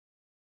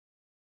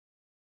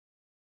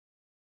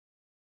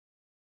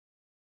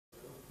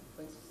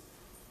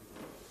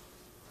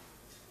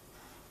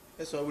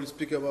So I will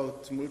speak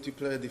about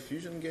multiplayer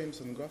diffusion games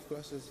and graph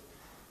classes.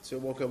 It's a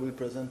work I will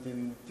present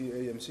in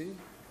TAMC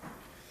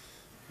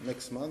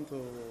next month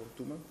or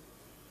 2 months.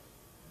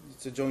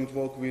 It's a joint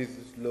work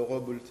with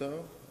Laurent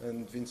Bulter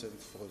and Vincent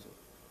Frozo,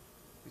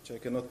 which I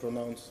cannot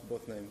pronounce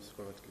both names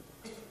correctly,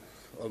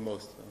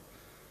 almost.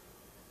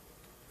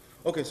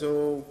 Okay,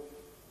 so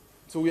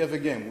we have a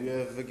game. We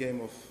have a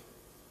game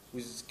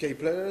with k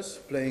players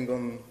playing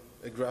on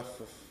a graph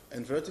of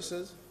n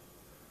vertices.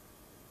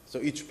 So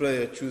each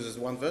player chooses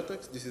one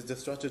vertex. This is the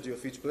strategy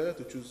of each player,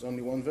 to choose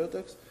only one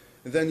vertex.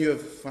 And then you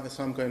have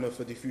some kind of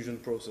a diffusion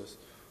process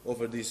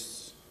over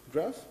this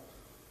graph.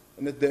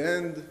 And at the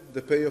end,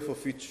 the payoff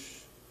of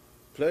each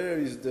player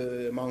is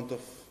the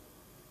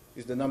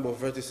number of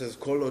vertices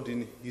colored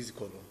in his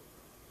color.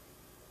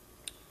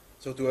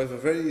 So to have a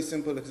very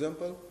simple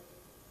example,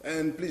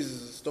 and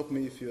please stop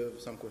me if you have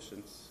some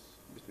questions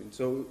between.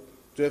 So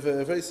to have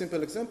a very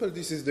simple example,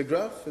 this is the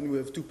graph, and we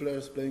have two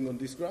players playing on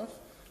this graph,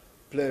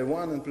 player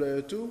 1 and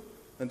player 2,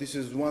 and this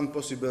is one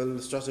possible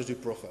strategy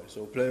profile.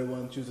 So player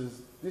 1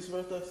 chooses this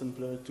vertex, and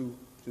player 2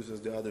 chooses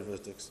the other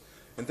vertex.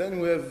 And then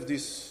we have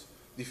this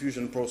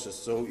diffusion process.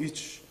 So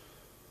each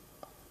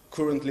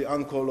currently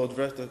uncolored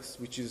vertex,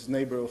 which is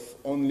neighbor of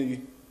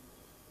only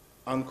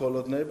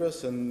uncolored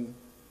neighbors, and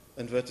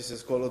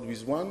vertices colored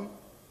with one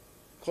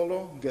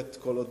color, get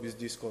colored with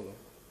this color.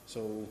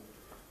 So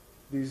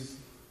these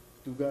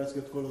two guys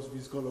get colors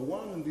with color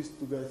 1, and these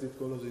two guys get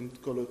colors in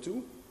color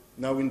 2.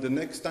 Now in the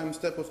next time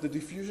step of the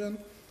diffusion,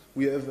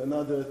 we have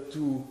another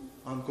two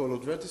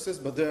uncolored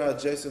vertices, but they are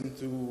adjacent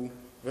to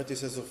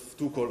vertices of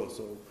two colors,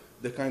 so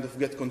they kind of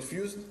get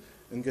confused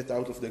and get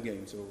out of the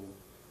game. So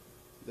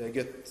they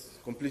get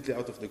completely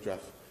out of the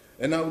graph.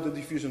 And now the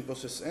diffusion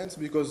process ends,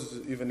 because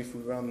even if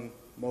we run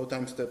more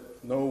time step,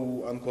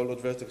 no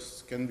uncolored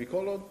vertex can be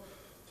colored.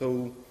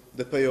 So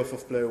the payoff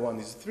of player 1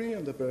 is 3,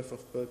 and the payoff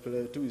of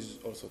player 2 is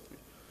also 3.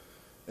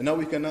 And now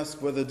we can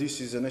ask whether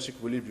this is a Nash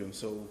equilibrium.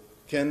 So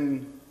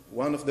can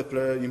one of the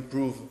players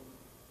improve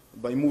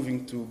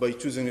by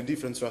choosing a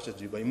different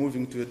strategy, by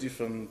moving to a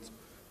different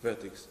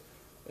vertex?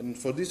 And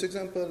for this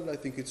example, I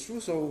think it's true.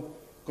 So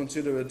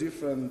consider a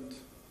different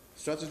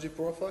strategy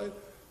profile.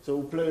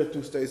 So player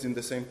 2 stays in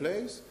the same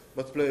place,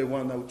 but player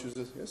 1 now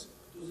chooses, yes?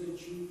 Do they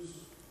choose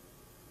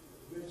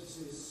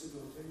vertices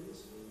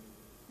simultaneously?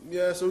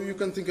 Yeah, so you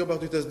can think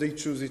about it as they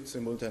choose it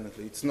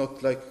simultaneously. It's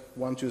not like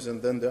one chooses and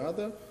then the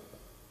other.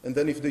 And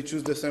then if they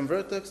choose the same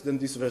vertex, then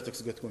this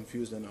vertex gets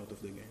confused and out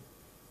of the game.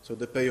 So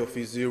the payoff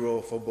is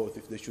 0 for both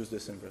if they choose the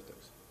same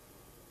vertex.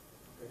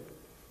 Okay.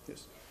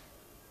 Yes.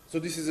 So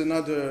this is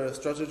another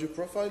strategy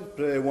profile.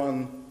 Player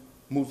 1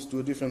 moves to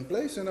a different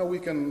place, and now we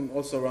can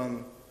also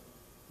run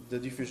the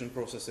diffusion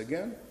process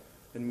again.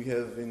 And we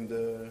have in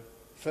the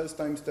first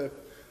time step,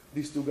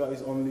 these two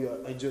guys only are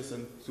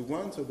adjacent to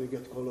 1, so they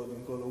get colored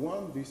in color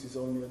 1. This is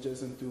only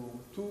adjacent to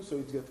 2, so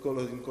it gets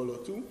colored in color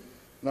 2.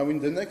 Now in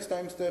the next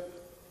time step,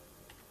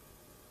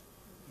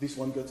 this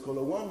one gets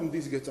color 1, and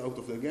this gets out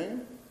of the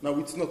game. Now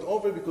it's not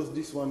over because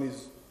this one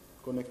is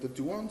connected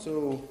to 1,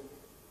 so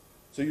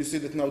you see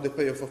that now the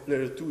payoff of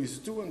player 2 is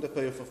 2, and the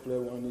payoff of player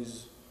 1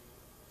 is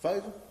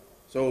 5.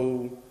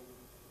 So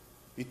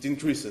it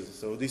increases.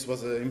 So this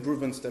was an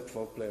improvement step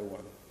for player 1.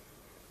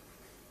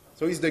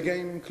 So is the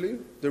game clear,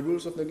 the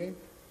rules of the game?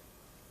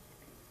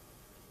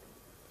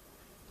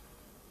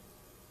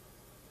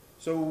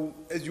 So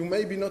as you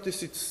maybe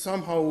notice, it's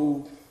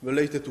somehow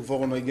related to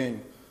Voronoi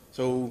game.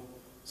 So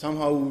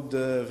somehow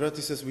the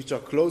vertices which are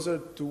closer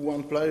to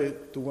one player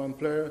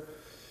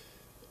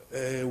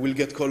will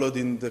get colored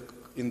in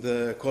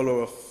the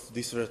color of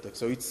this vertex.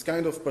 So it's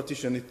kind of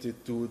partitioned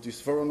to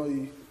this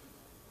Voronoi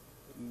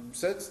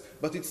sets,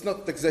 but it's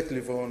not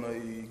exactly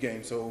Voronoi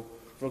game. So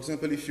for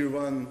example, if you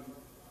run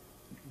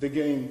the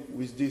game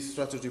with these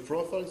strategy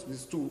profiles,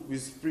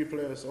 with 3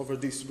 players over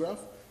this graph,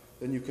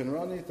 then you can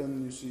run it,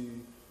 and you see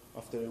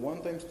after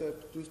 1 time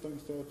step, 2 time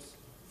steps,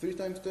 3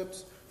 time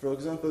steps. For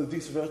example,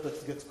 this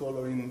vertex gets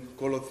colored in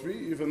color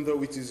 3, even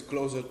though it is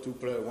closer to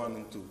player 1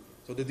 and 2.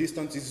 So the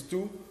distance is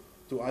 2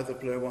 to either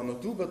player 1 or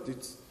 2, but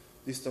it's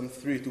distance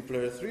 3 to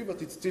player 3, but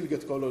it still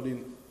gets colored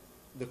in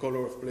the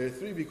color of player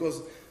 3,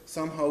 because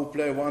somehow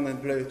player 1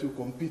 and player 2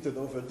 competed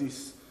over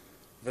this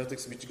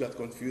vertex, which got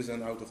confused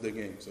and out of the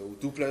game. So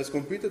 2 players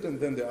competed, and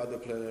then the other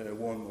player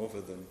won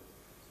over them.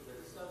 So the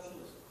assumption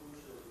is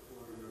crucial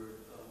for your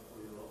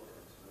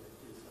offense, right?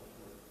 The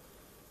assumption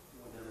that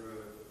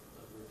whenever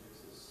a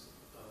vertex is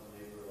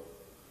neighbor of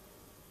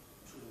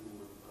 2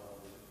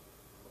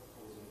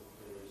 opposing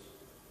players,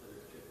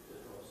 that it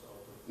drops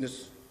out.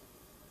 Yes,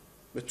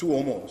 but 2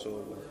 or more. So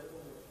what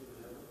happened if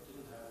you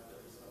didn't have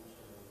that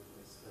assumption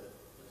and instead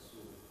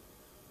assume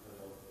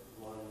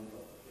one of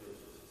the players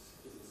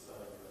is a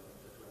side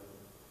that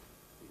random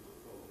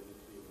equal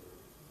probability?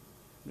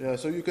 yeah,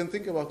 so you can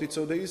think about it.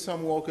 So there is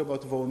some work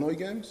about Voronoi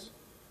games,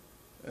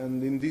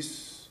 and in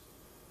this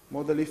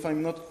model, if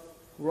I'm not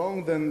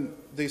wrong, then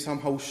they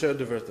somehow share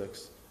the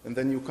vertex, and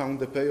then you count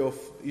the payoff.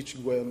 Each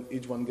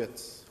one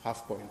gets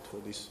half point for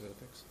this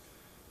vertex.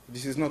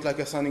 This is not like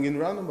assigning in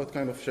random, but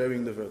kind of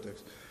sharing the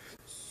vertex.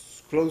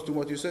 close to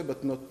what you say,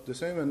 but not the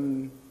same.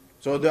 And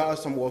so there are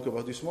some work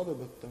about this model,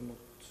 but I'm not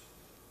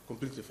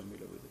completely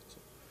familiar with it. So.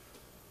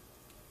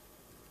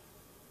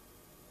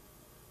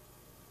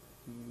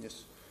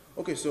 Yes.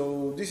 Okay,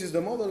 so this is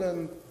the model,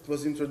 and it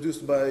was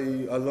introduced by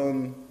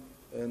Alon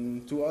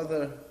and two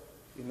other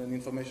in an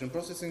information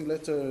processing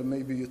letter,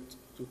 maybe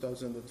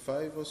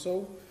 2005 or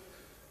so.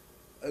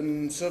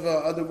 And several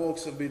other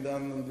works have been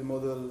done on the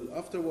model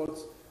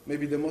afterwards.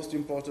 Maybe the most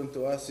important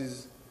to us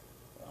is,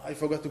 I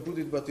forgot to put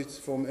it, but it's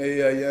from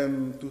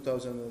AIM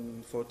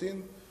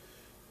 2014,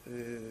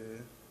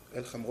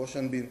 Elham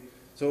Roshanbin.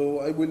 So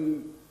I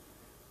will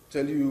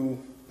tell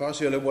you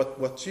partially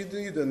what she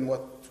did and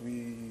what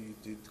we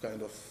did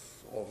kind of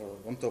over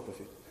on top of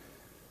it.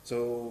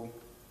 So,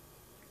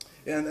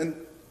 and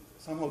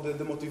somehow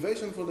the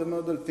motivation for the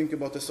model, think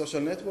about a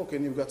social network,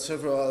 and you've got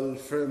several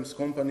firms,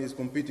 companies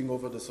competing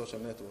over the social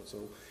network.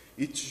 So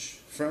each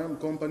firm,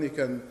 company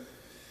can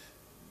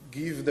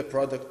give the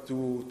product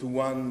to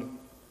one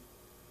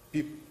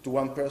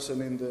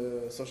person in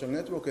the social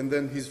network, and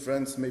then his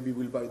friends maybe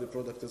will buy the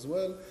product as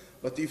well.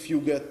 But if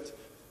you get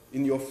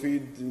in your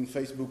feed in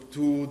Facebook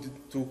two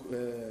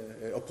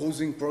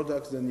opposing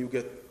products, then you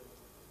get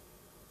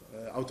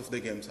out of the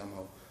game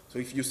somehow. So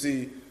if you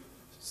see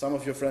some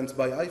of your friends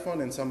buy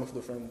iPhone and some of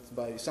the friends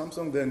buy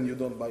Samsung, then you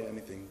don't buy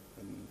anything.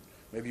 And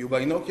maybe you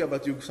buy Nokia,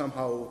 but you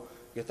somehow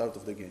get out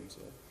of the game.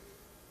 So,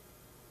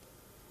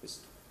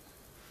 yes.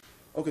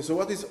 Okay, so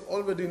what is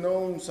already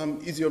known,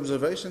 some easy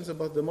observations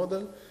about the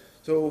model.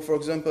 So for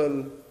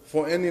example,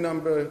 for any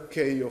number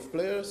k of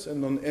players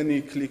and on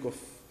any click of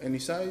any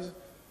size,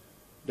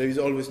 there is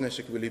always Nash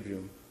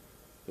equilibrium.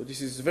 So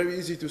this is very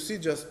easy to see.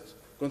 Just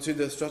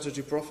consider a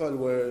strategy profile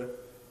where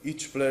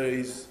each player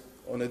is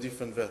on a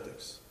different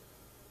vertex.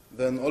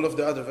 Then all of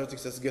the other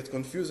vertices get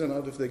confused and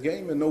out of the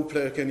game, and no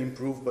player can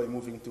improve by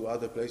moving to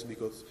other place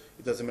because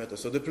it doesn't matter.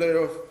 So the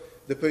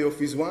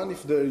payoff is 1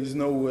 if there is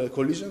no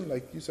collision,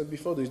 like you said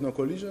before, there is no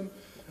collision,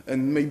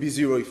 and maybe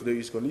 0 if there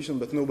is collision,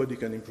 but nobody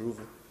can improve.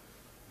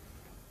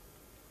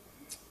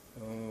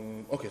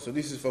 Okay, so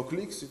this is for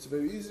clicks, it's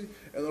very easy.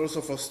 And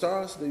also for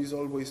stars, there is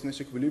always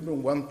Nash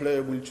equilibrium. One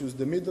player will choose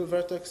the middle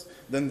vertex,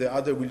 then the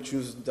other will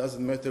choose,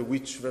 doesn't matter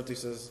which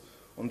vertices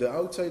on the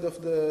outside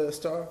of the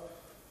star,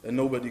 and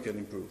nobody can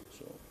improve.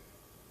 So,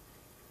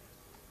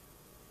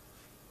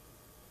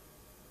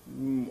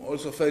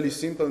 also fairly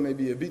simple,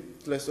 maybe a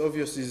bit less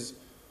obvious, is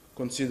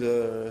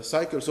consider a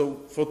cycle.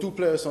 So for two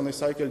players on a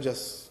cycle,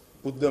 just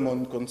put them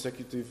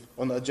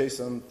on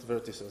adjacent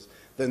vertices.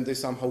 Then they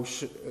somehow,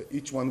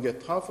 each one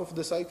get half of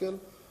the cycle,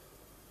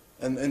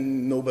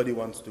 and nobody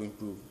wants to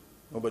improve.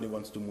 Nobody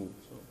wants to move.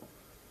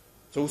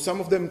 So some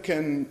of them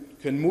can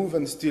move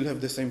and still have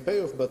the same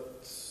payoff,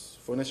 but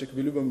for Nash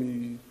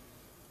equilibrium,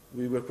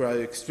 we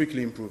require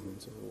strictly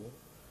improvement. So.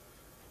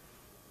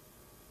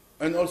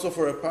 And also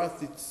for a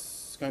path,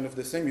 it's kind of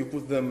the same. You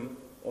put them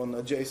on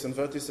adjacent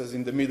vertices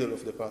in the middle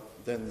of the path.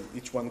 Then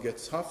each one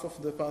gets half of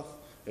the path,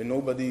 and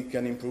nobody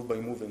can improve by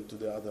moving to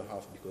the other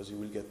half because you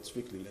will get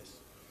strictly less.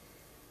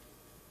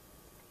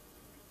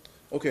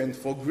 Okay, and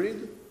for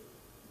grid,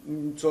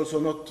 it's also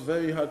not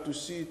very hard to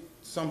see.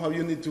 Somehow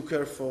you need to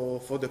care for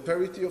the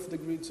parity of the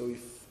grid. So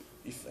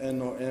if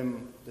n or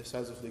m, the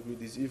size of the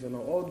grid is even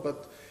or odd,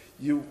 but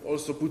you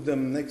also put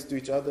them next to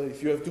each other.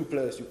 If you have two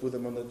players, you put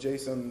them on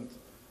adjacent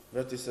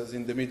vertices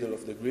in the middle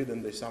of the grid,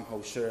 and they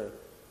somehow share,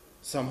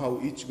 somehow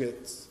each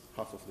gets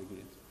half of the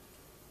grid.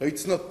 So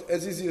it's not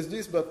as easy as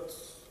this, but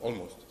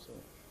almost. So.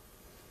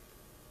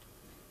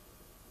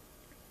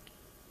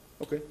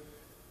 Okay.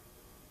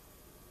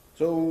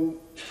 So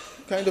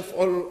kind of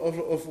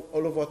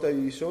all of what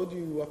I showed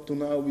you up to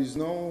now is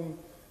known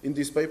in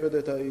this paper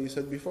that I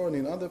said before and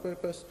in other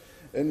papers.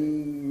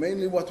 And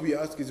mainly what we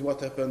ask is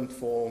what happened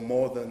for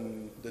more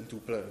than two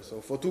players.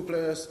 So for two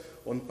players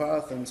on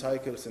path and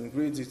cycles and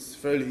grids, it's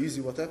fairly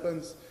easy what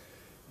happens,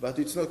 but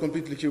it's not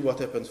completely clear what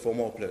happens for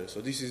more players.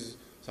 So this is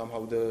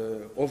somehow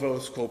the overall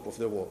scope of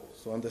the work.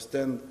 So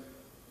understand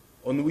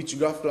on which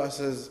graph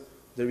classes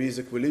there is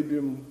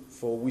equilibrium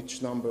for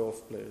which number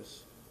of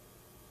players.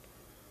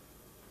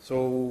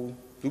 So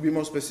to be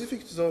more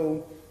specific,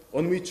 so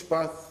on which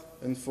path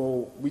and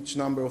for which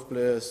number of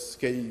players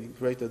k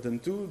greater than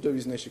 2, there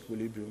is Nash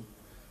equilibrium.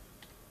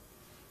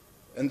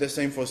 And the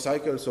same for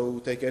cycle, so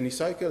take any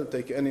cycle,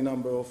 take any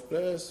number of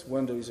players,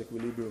 when there is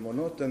equilibrium or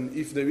not, and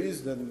if there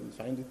is, then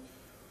find it.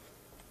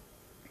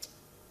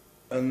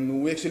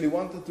 And we actually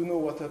wanted to know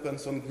what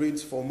happens on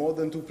grids for more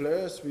than 2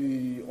 players.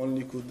 We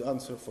only could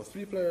answer for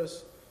 3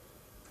 players.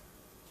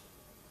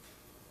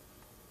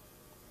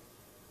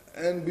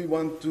 And we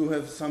want to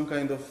have some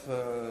kind of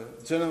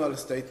general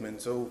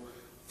statement. So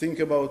think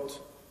about,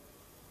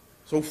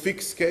 so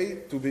fix k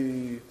to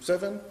be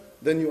 7,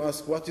 then you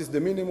ask what is the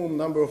minimum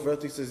number of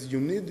vertices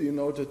you need in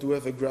order to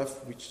have a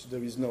graph which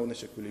there is no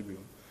Nash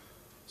equilibrium.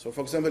 So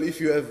for example,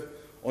 if you have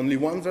only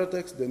one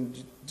vertex, then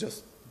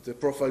just the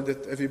profile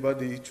that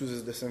everybody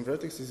chooses the same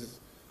vertex is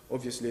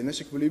obviously a Nash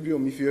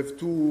equilibrium. If you have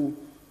 2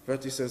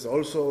 vertices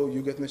also,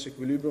 you get Nash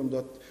equilibrium.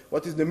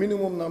 What is the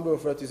minimum number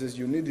of vertices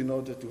you need in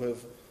order to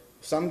have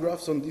some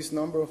graphs on this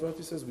number of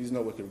vertices with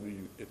no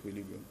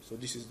equilibrium. So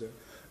this is the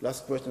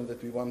last question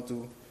that we want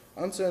to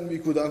answer, and we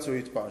could answer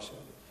it partially.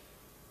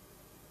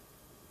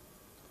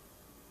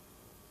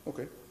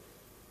 Okay.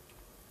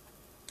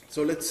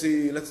 So let's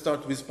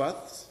start with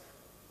paths.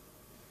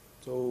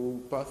 So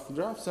path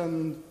graphs,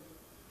 and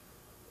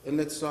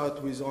let's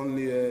start with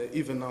only an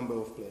even number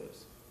of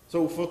players.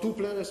 So for two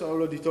players, I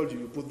already told you,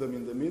 you put them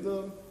in the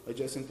middle,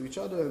 adjacent to each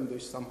other, and they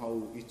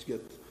somehow each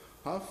get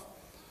half.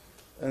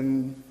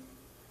 And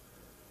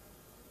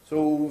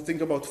so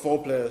think about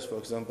 4 players, for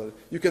example.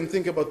 You can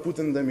think about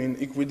putting them in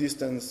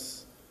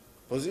equidistance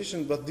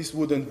position, but this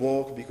wouldn't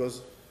work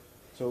because,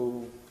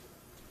 so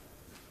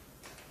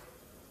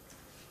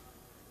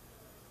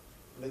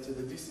let's say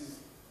that this is,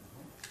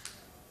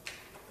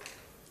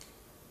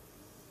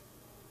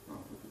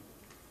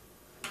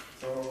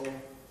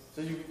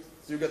 so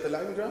you get a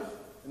line graph,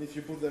 and if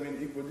you put them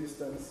in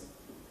equidistance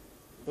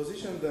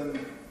position, then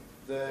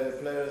the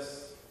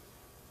players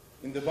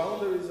in the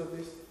boundaries of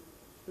this,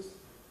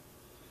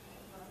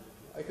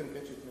 I can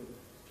catch it maybe.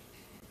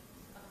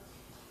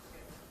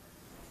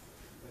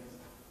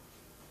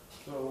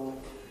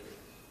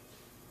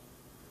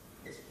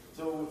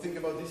 So think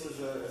about this as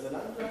a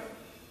line graph.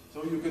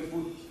 So you can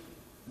put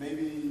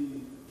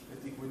maybe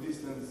at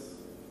equidistance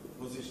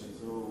position.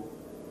 So,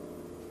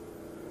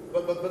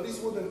 but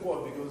this wouldn't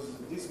work because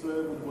this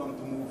player would want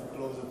to move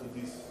closer to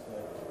this,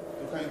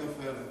 to kind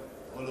of have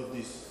all of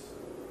this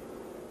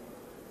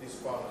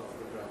part of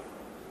the graph.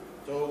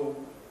 So,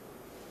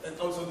 and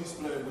also this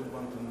player would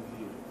want to move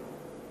here.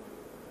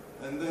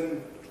 And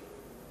then,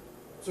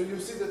 so you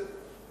see that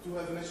to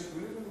have an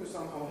equilibrium, you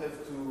somehow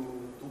have to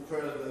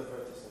pair the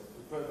vertices,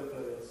 to pair the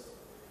players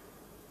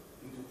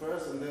into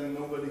pairs, and then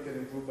nobody can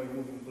improve by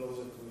moving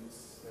closer to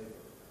its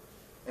neighbor.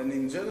 And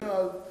in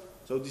general,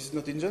 so this is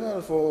not in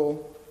general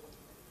for,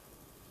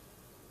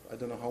 I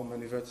don't know how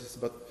many vertices,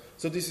 but,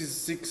 so this is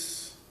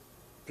 6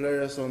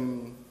 players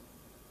on,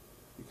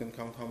 you can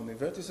count how many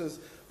vertices,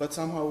 but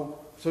somehow,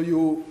 so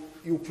you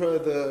pair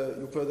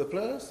the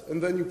players,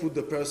 and then you put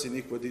the pairs in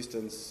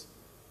equidistance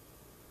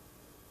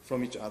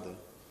from each other.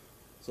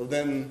 So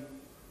then,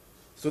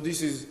 so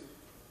this is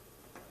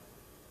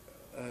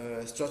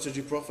a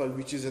strategy profile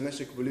which is an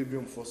Nash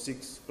equilibrium for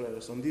 6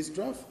 players on this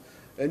graph,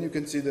 and you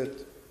can see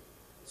that,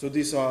 so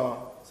these are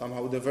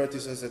somehow the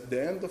vertices at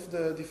the end of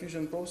the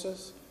diffusion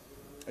process,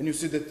 and you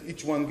see that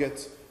each one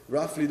gets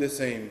roughly the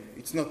same.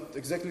 It's not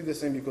exactly the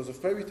same because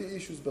of parity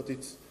issues, but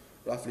it's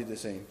roughly the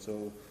same.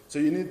 So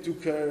you need to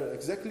care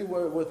exactly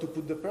where to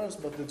put the pairs,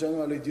 but the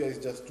general idea is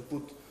just to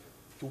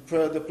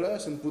pair the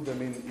players and put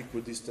them in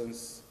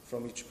equidistance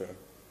from each pair.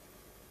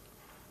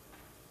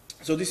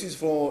 So this is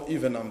for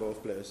even number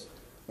of players.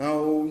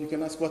 Now you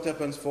can ask what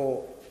happens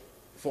for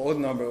odd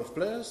number of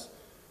players,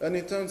 and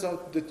it turns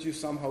out that you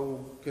somehow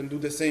can do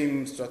the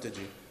same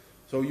strategy.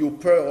 So you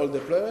pair all the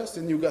players,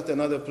 and you got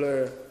another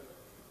player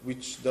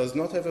which does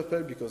not have a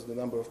pair because the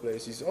number of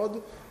players is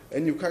odd,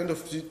 and you kind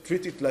of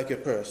treat it like a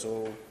pair.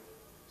 So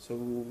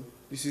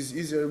this is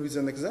easier with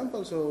an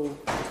example. So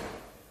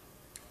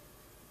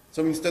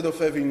instead of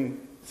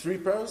having 3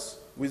 pairs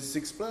with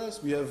 6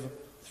 players, we have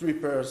 3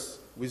 pairs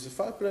with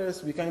 5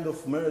 players. We kind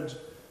of merge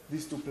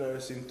these 2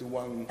 players into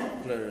one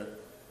player.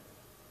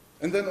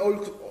 And then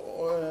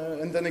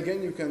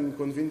again, you can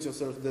convince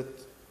yourself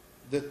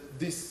that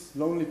this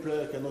lonely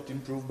player cannot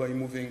improve by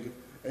moving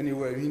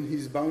anywhere in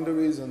his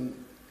boundaries and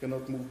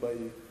cannot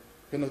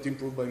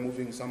improve by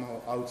moving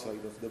somehow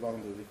outside of the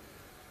boundary.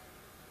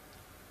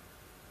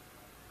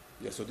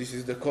 Yeah, so this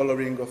is the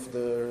coloring of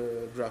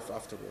the graph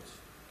afterwards.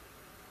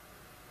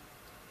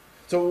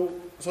 So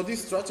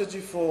this strategy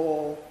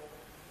for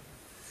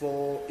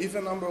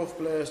even number of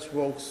players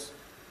works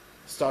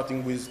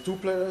starting with 2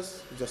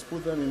 players, you just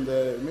put them in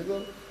the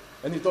middle,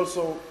 and it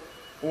also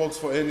works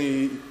for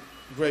any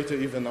greater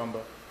even number.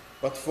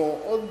 But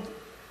for odd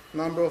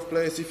number of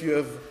players, if you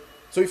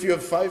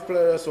have 5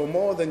 players or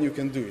more, then you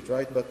can do it,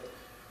 right? But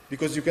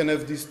because you can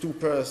have these 2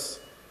 pairs,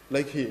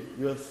 like here,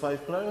 you have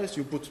 5 players,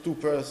 you put 2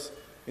 pairs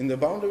in the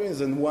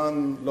boundaries and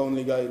one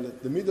lonely guy in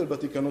the middle,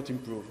 but he cannot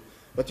improve.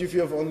 But if you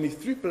have only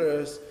 3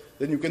 players,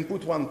 then you can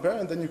put 1 pair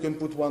and then you can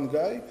put 1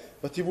 guy,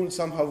 but he will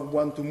somehow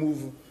want to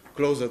move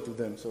closer to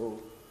them.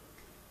 So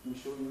let me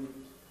show you it.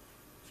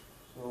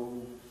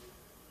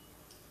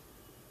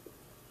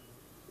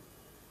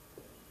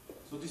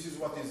 So this is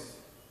what is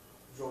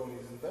drawn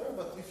isn't there,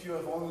 but if you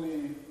have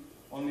only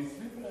 3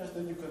 players,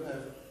 then you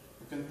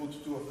can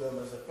put 2 of them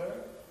as a pair.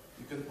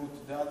 You can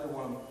put the other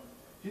one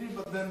here,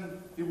 but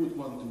then he would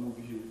want to move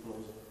here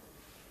closer.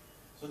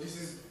 So this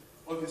is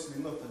obviously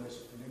not a Nash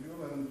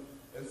equilibrium,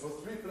 and for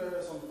 3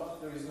 players on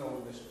path there is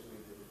no Nash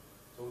equilibrium.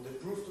 So the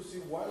proof to see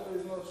why there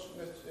is no Nash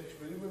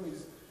equilibrium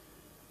is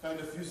kind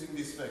of using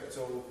this fact.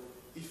 So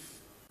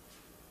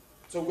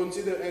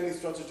consider any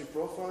strategy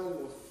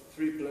profile of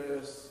 3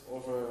 players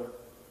over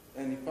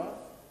any path.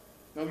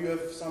 Now you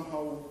have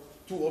somehow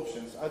 2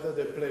 options. Either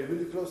they play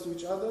really close to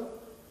each other,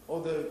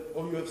 or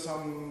you have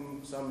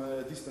some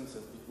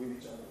distances between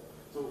each other.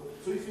 So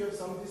if you have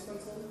some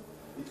distances,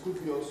 it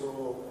could be also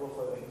a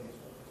profile like this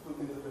one.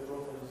 putting the play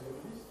profile is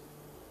like this.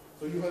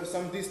 So you have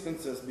some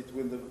distances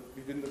between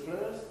the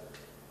players.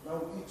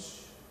 Now each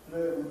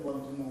player would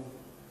want to move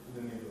to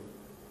the middle.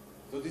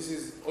 So this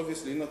is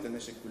obviously not a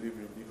Nash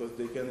equilibrium because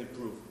they can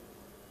improve.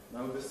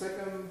 Now the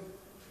second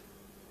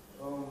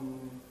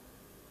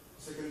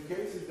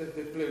case is that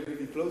they play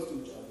really close to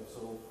each other.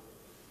 So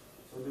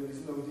there is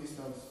no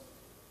distance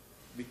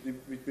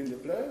between the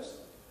players.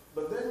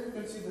 But then you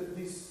can see that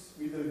this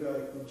middle guy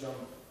could jump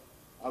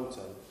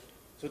outside.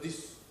 So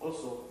this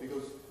also,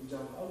 because he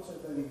jumps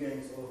outside, then he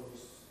gains all of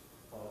this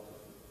part of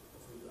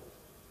the graph.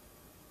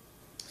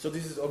 So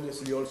this is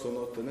obviously also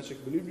not a Nash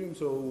equilibrium.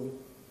 So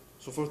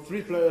for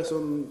 3 players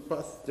on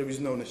path, there is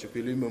no Nash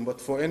equilibrium.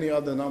 But for any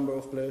other number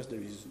of players, there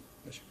is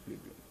Nash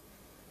equilibrium.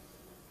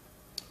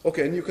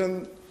 Okay, and you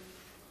can.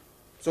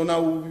 So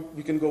now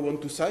we can go on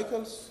to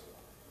cycles,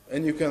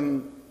 and you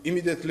can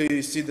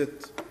immediately see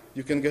that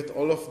you can get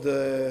all of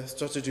the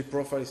strategy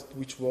profiles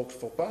which work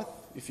for path.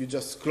 If you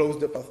just close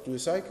the path to a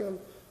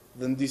cycle,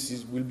 then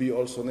this will be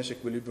also Nash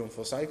equilibrium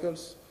for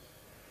cycles.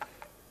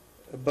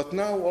 But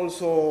now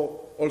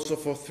also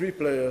for 3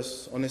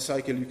 players on a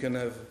cycle, you can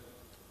have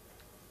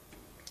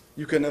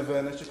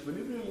a Nash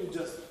equilibrium.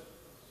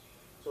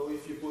 So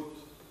if you put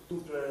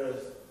 2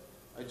 players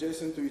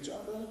adjacent to each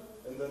other,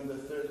 and then the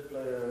 3rd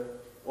player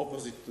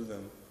opposite to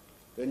them,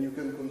 then you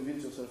can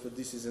convince yourself that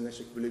this is a Nash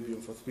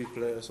equilibrium for 3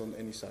 players on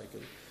any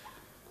cycle.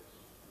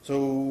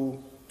 So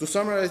to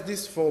summarize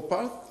this, for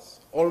paths,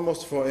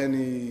 almost for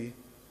any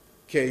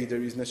k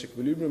there is Nash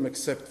equilibrium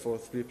except for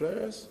 3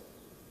 players,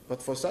 but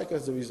for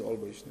cycles there is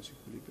always Nash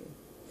equilibrium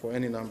for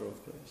any number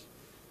of players.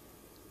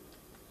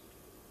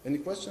 Any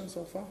questions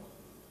so far?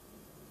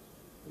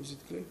 Is it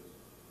clear?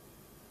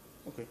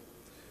 Okay.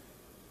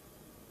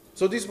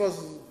 So this was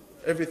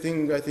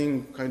everything, I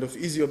think, kind of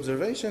easy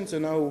observations,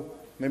 and now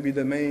maybe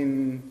the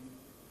main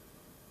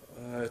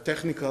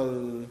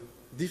technical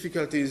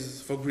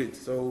difficulties for grid.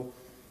 So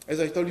as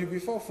I told you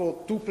before,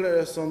 for 2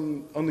 players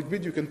on the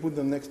grid, you can put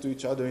them next to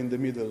each other in the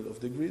middle of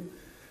the grid.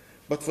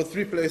 But for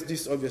 3 players,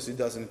 this obviously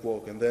doesn't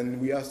work. And then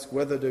we ask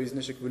whether there is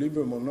Nash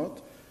equilibrium or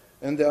not.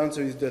 And the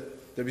answer is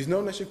that there is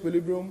no Nash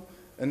equilibrium.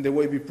 And the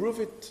way we prove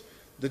it,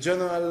 the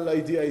general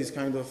idea is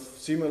kind of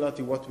similar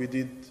to what we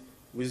did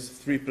with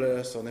 3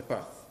 players on a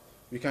path.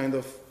 We kind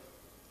of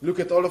look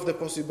at all of the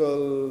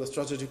possible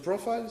strategy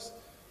profiles,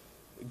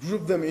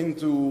 group them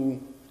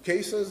into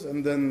cases,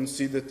 and then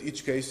see that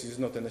each case is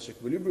not a Nash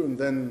equilibrium.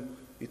 Then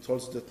it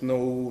holds that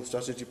no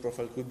strategy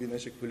profile could be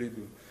Nash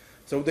equilibrium.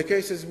 So the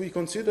cases we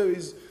consider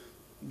is,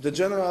 the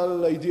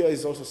general idea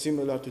is also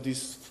similar to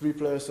these 3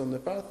 players on the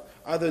path.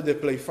 Either they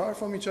play far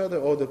from each other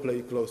or they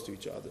play close to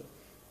each other.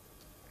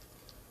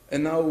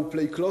 And now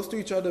play close to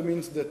each other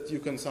means that you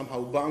can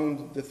somehow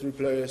bound the 3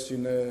 players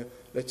in a,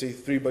 let's say,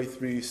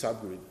 3x3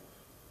 subgrid.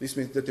 This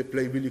means that they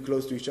play really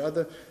close to each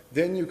other.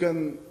 Then you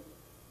can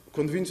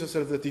convince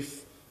yourself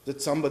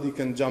that somebody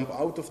can jump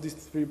out of this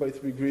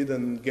 3x3 grid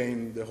and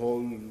gain the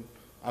whole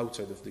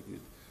outside of the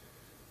grid.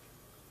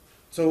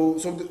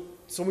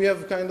 So we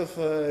have kind of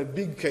a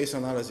big case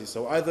analysis.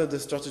 So either the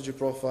strategy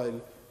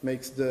profile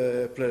makes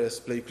the players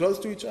play close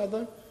to each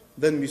other,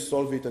 then we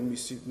solve it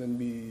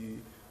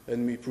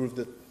and we prove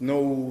that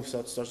no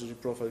such strategy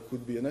profile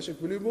could be a Nash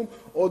equilibrium,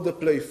 or they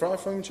play far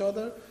from each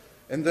other,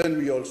 and then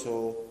we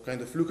also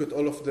kind of look at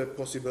all of the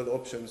possible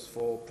options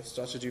for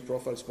strategy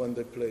profiles when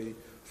they play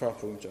far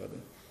from each other.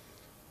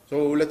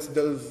 So let's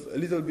delve a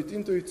little bit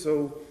into it.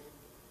 So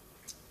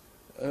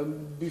now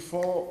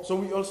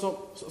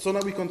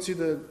we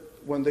consider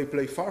when they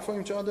play far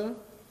from each other,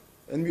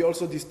 and we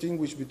also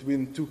distinguish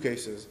between 2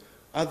 cases.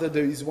 Either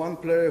there is one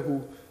player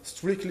who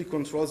strictly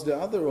controls the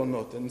other or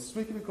not. And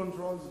strictly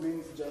controls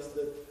means just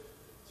that,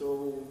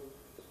 so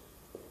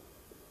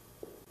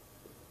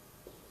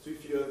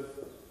if you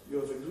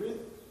have a grid,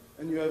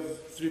 and you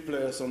have 3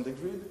 players on the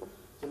grid,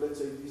 so let's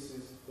say this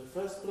is the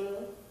first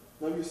player.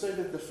 Now you say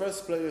that the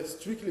first player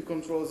strictly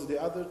controls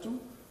the other 2,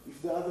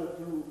 if the other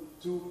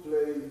two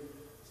play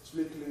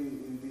strictly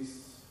in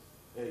this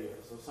area,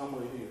 so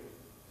somewhere here.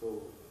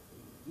 So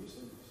this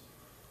and this.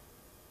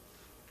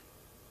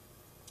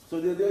 So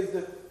the idea is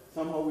that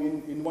somehow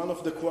in one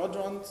of the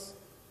quadrants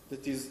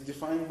that is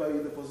defined by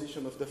the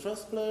position of the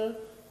first player,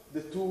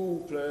 the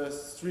 2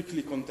 players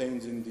strictly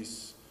contained in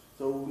this.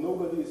 So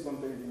nobody is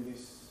contained in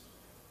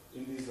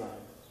this line.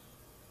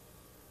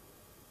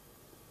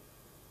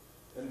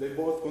 And they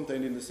both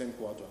contain in the same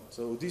quadrant.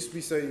 So this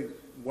we say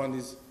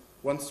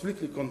one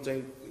strictly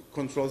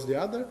controls the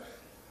other.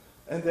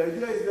 And the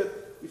idea is that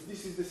if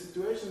this is the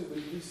situation,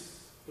 then this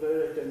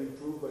player can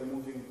improve by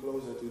moving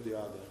closer to the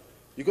other.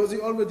 Because he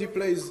already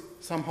plays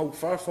somehow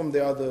far from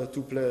the other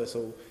 2 players,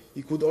 so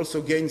he could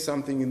also gain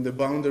something in the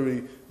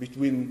boundary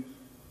between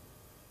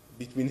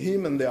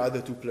him and the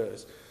other 2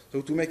 players.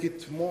 So to make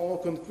it more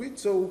concrete,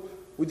 so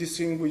we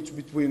distinguish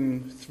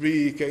between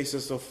 3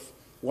 cases of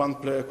one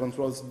player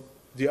controls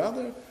the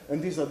other,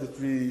 and these are the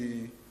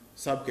 3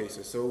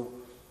 subcases. So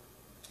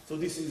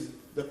this is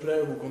the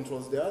player who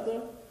controls the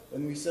other,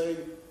 and we say,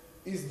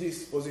 is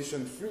this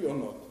position free or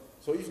not?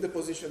 So if the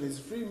position is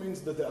free,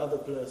 means that the other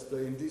players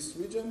play in this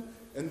region,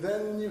 and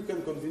then you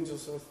can convince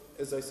yourself,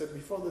 as I said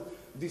before,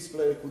 that this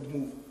player could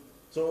move.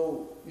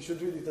 So you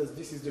should read it as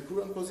this is the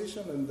current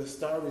position, and the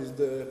star is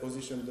the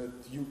position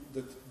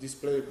that this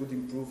player could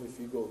improve if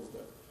he goes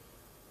there.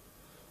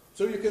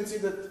 So you can see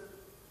that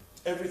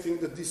everything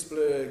that this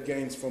player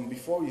gains from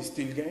before, he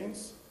still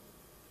gains,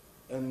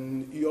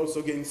 and he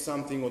also gains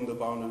something on the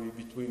boundary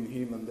between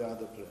him and the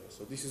other player.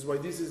 So this is why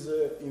this is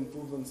an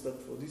improvement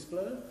step for this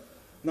player.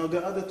 Now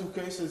the other two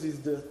cases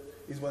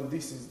is when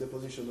this is the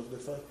position of the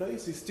third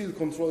place. He still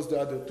controls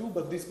the other two,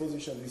 but this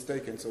position is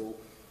taken. So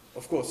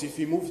of course, if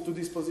he moves to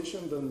this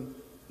position, then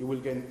he will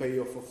gain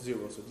payoff of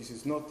 0. So this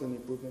is not an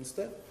improvement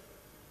step.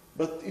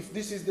 But if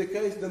this is the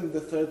case, then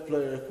the third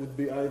player could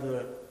be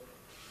either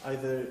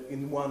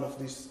in one of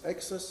these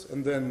X's,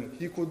 and then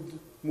he could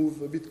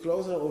move a bit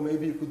closer, or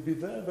maybe he could be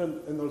there,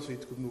 and also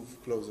it could move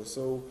closer.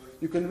 So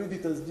you can read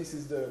it as this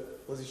is the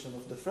position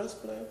of the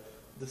first player,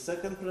 the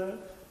second player.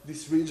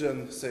 This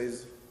region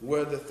says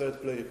where the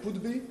third player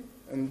could be,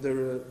 and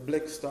the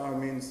black star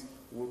means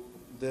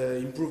the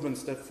improvement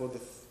step for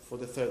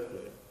the third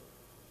player.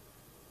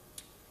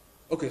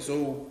 Okay,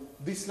 so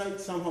this slide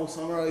somehow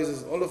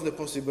summarizes all of the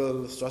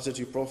possible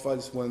strategy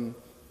profiles when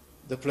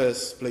the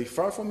players play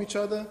far from each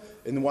other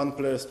and one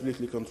player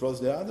strictly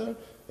controls the other,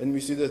 and we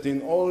see that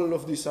in all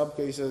of these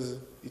subcases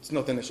it's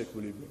not an Nash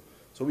equilibrium.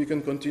 So we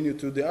can continue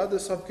to the other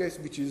subcase,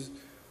 which is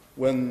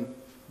when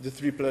the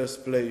three players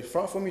play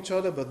far from each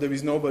other, but there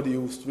is nobody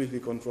who strictly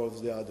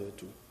controls the other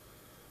two.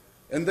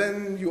 And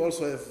then you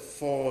also have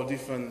 4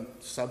 different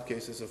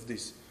subcases of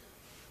this.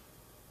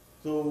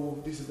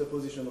 So this is the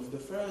position of the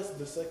first,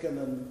 the second,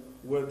 and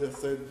where the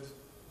third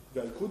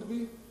guy could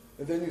be.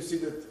 And then you see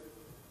that,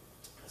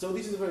 so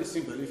this is very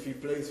simple. If he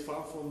plays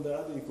far from the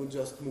other, he could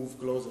just move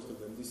closer to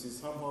them. This is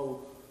somehow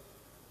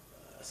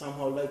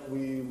like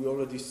we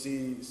already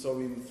saw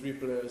in 3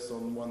 players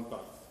on one path.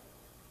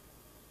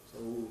 So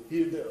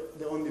here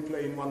they only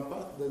play in one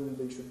path, then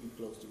they should be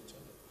close to each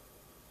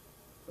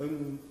other.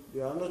 And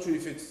yeah, I'm not sure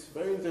if it's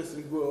very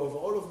interesting to go over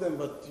all of them,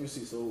 but you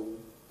see, so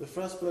the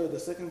first player, the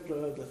second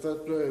player, the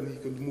third player, and he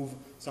could move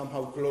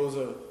somehow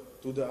closer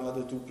to the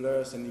other 2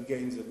 players, and he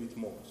gains a bit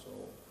more.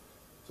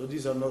 So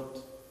these are not,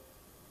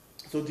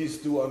 so these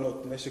 2 are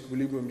not Nash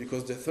equilibrium,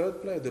 because the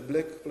third player, the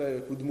black player,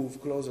 could move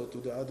closer to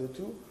the other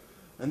 2,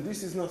 and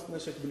this is not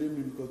Nash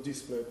equilibrium because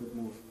this player could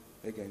move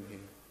again here.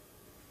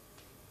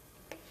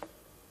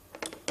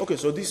 Okay,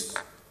 so these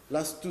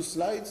last 2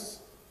 slides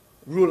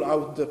rule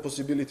out the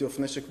possibility of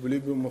Nash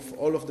equilibrium of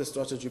all of the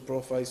strategy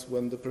profiles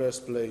when the players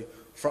play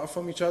far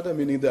from each other,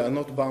 meaning they are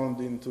not bound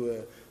into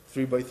a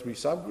 3x3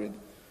 subgrid.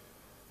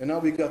 And now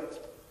we got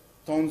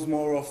tons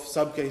more of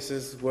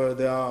subcases where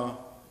they are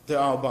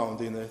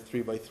bound in a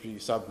 3x3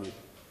 subgrid.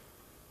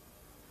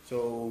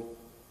 So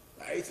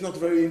it's not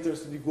very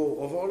interesting to go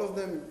over all of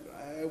them.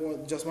 I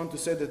just want to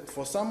say that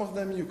for some of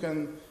them you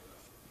can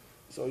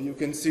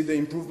see the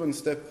improvement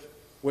step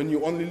when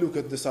you only look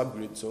at the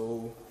subgrid.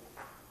 So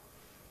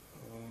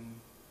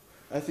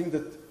I think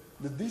that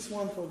this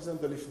one, for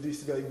example, if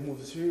this guy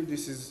moves here,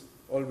 this is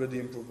already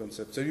improvement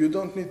step. So you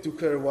don't need to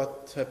care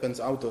what happens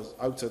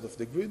outside of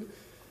the grid.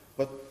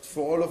 But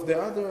for all of the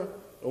other,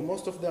 or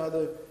most of the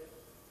other,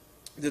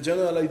 the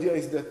general idea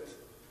is that,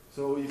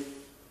 so if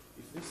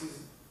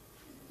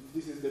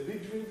this is the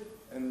big grid,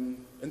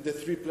 and the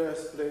 3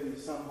 players play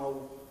somehow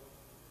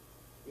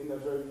in a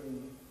very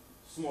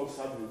small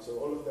subgrid, so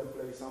all of them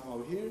play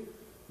somehow here,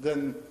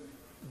 then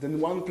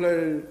one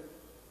player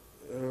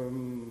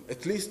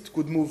at least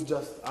could move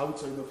just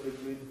outside of the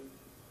grid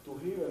to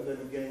here, and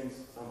then gains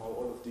somehow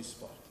all of this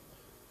part.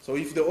 So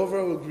if the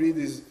overall grid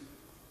is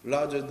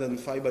larger than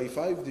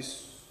 5x5,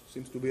 this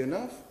seems to be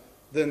enough,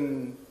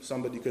 then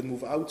somebody can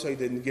move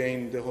outside and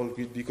gain the whole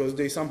grid, because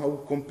they somehow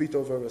compete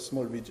over a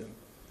small region.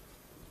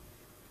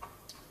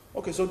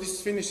 Okay, so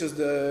this finishes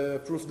the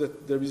proof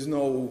that there is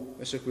no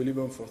Nash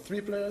equilibrium for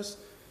 3 players.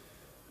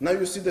 Now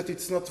you see that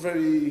it's not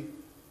very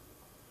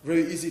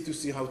easy to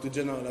see how to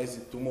generalize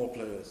it to more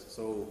players.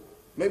 So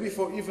maybe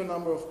for even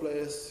number of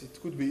players,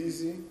 it could be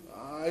easy.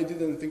 I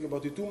didn't think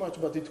about it too much,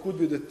 but it could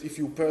be that if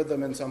you pair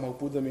them and somehow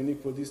put them in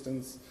equal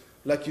distance,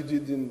 like we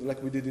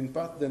did in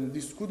path, then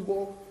this could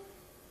work.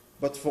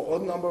 But for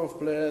odd number of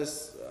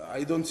players,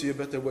 I don't see a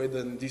better way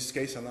than this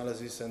case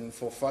analysis. And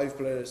for 5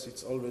 players,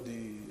 it's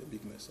already a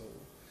big mess.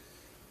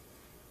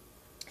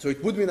 So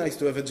it would be nice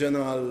to have a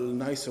general,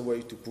 nicer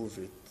way to prove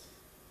it,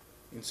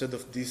 instead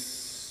of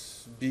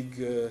this big,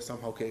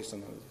 somehow case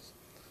analysis.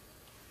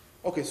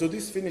 Okay, so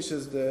this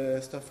finishes the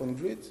stuff on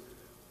grid.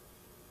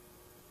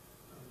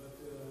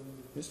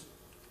 Yes?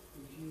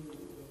 If you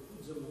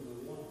put them on the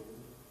line,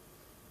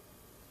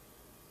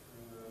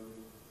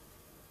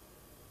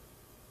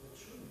 that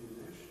should be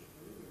Nash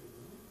equilibrium,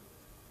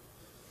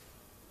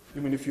 no?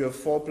 You mean if you have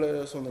 4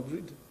 players on a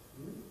grid?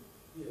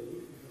 Yeah, if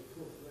you have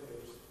 4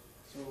 players,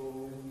 so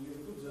you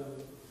put them,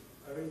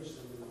 arrange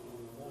them on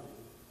a line,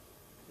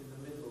 in the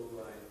middle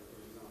line, for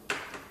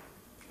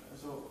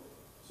example.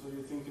 So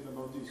you're thinking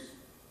about this,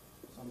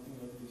 something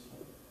like this,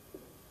 right?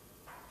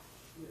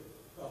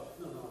 Yeah. Oh,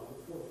 no,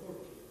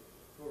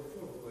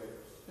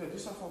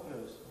 these are 4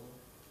 players.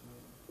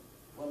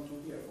 So, 1,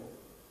 2, 3, 4.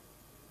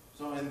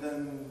 So, and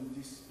then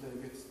this player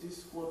gets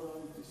this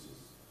quadrant, this is...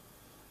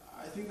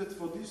 I think that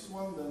for this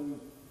one,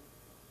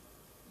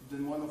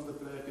 then one of the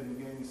player can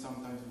gain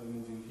sometimes by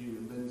moving here,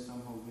 and then he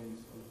somehow gains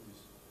all of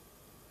this.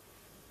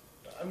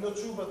 I'm not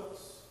sure, but...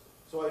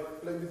 So I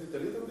played with it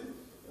a little bit,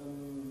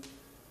 and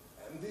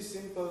this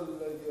simple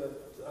idea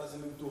has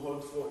him to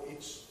hold for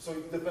each... So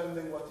it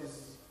depending what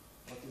is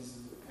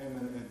M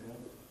and N,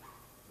 right?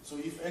 So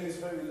if N is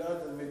very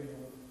large, then maybe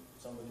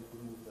somebody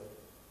could move there.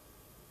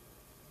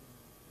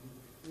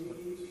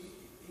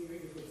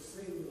 If it's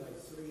string like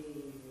 3,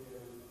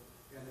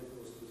 n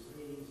equals to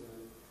 3,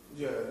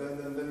 yeah,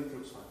 then it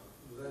looks fine.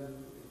 Then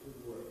it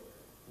would work.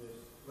 Yes.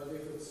 But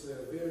if it's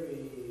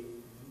very,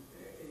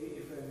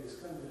 if n is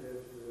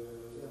candidate,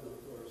 then of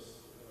course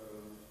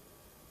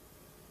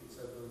it's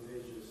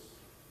advantageous.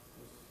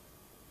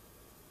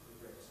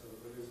 Okay, so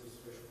there is a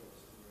threshold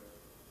somewhere.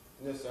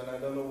 Yes, and I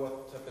don't know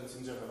what happens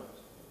in general.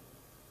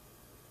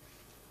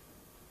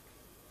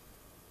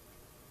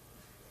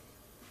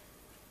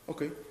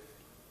 Okay.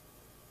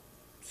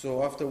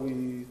 So after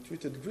we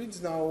treated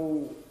grids,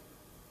 now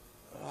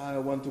I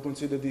want to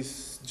consider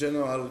this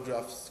general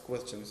graphs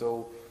question.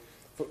 So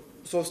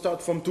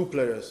start from 2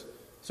 players.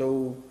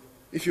 So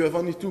if you have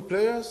only 2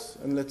 players,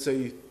 and let's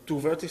say 2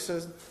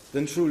 vertices,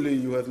 then surely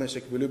you have Nash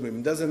equilibrium.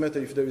 It doesn't matter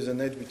if there is an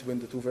edge between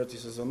the 2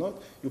 vertices or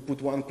not. You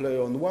put one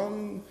player on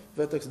one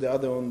vertex, the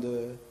other on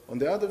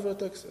the other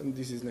vertex, and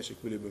this is Nash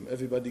equilibrium.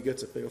 Everybody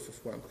gets a payoff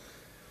of 1.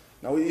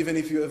 Now, even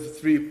if you have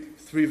three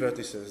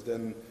vertices,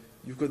 then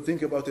you could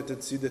think about it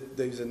and see that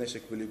there is a Nash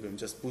equilibrium.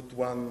 Just put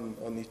one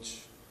on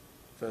each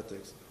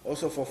vertex.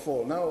 Also for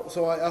 4. Now,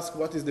 so I ask,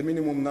 what is the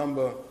minimum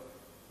number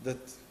that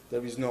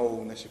there is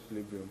no Nash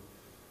equilibrium?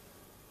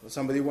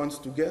 Somebody wants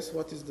to guess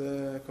what is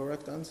the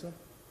correct answer?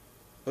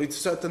 So it's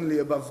certainly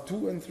above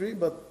 2 and 3,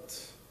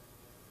 but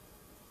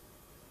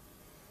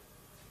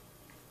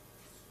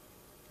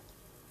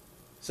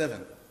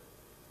 7.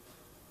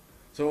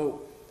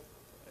 So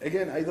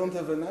again, I don't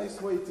have a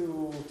nice way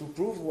to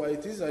prove why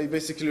it is. I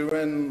basically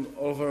ran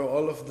over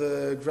all of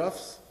the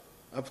graphs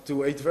up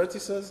to 8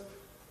 vertices,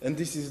 and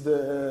this is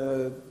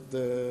the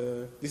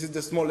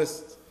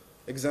smallest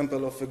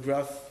example of a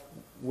graph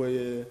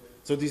where,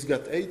 so this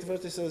got 8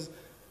 vertices,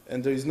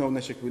 and there is no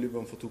Nash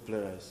equilibrium for 2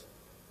 players.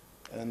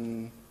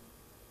 And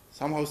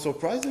somehow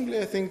surprisingly,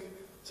 I think,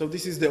 so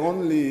this is the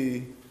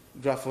only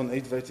graph on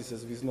 8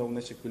 vertices with no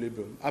Nash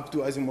equilibrium, up to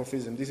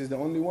isomorphism. This is the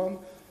only one.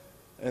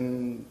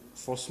 And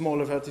for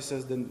smaller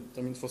vertices, then,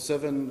 I mean, for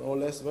 7 or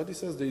less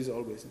vertices, there is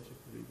always Nash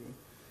equilibrium.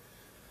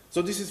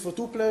 So this is for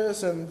 2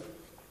 players, and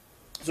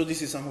so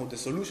this is somehow the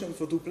solution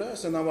for 2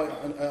 players. And now I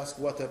ask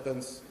what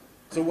happens.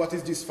 So what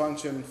is this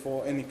function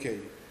for any k?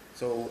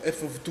 So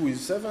f of 2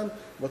 is 7,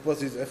 but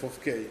what is f of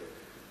k?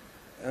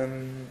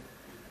 And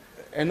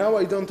now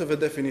I don't have a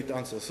definite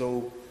answer.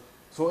 So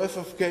f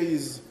of k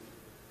is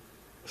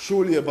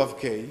surely above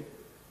k.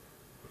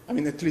 I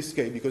mean, at least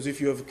k, because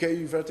if you have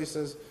k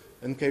vertices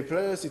and k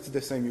players, it's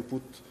the same. You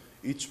put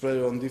each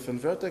player on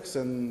different vertex,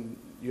 and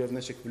you have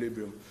Nash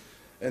equilibrium.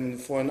 And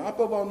for an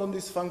upper bound on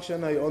this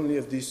function, I only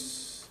have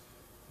this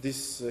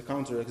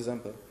counter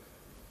example.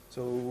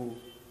 So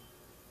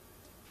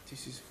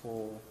this is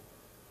for,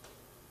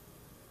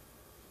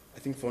 I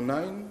think, for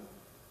 9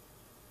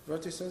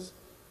 vertices,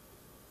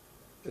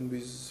 and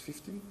with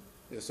 15.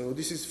 Yeah, so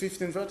this is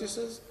 15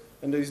 vertices,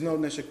 and there is no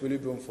Nash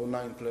equilibrium for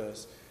 9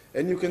 players.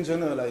 And you can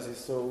generalize it.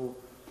 So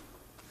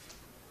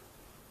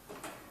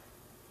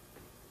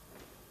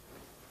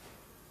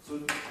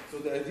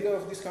the idea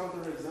of this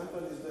counter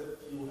example is that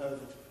you have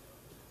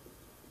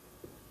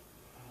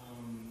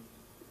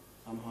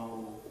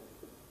somehow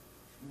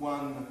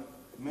one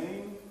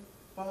main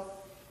path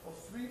of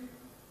 3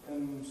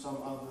 and some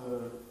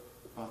other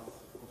path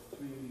of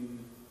 3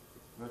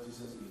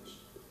 vertices each.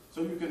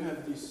 So you can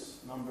have this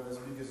number as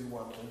big as you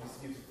want, and this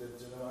gives the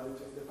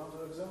generality of the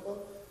counter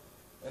example.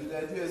 And the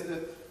idea is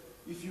that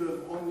if you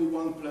have only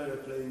one player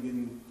playing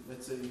in,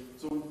 let's say,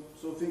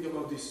 so think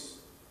about this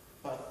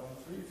path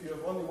on 3. If you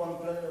have only one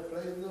player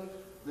playing there,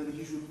 then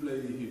he should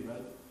play here,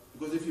 right?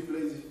 Because if he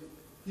plays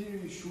here,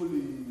 he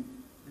surely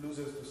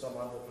loses to some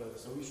other player.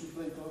 So he should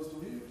play close to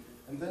here,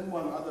 and then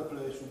one other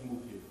player should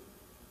move here.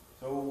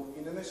 So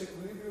in a Nash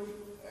equilibrium,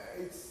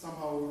 it's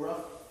somehow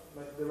rough,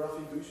 like the rough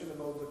intuition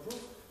about the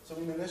proof. So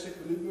in a Nash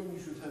equilibrium,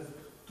 you should have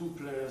 2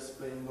 players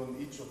playing on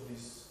each of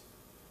these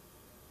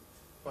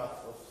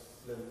path of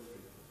length 3.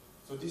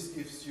 So this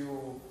gives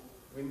you,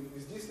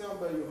 with this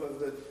number, you have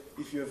that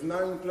if you have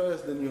 9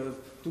 players, then you have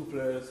 2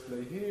 players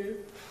play here,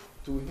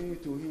 2 here,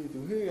 2 here,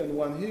 2 here, and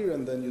 1 here,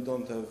 and then you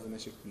don't have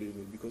Nash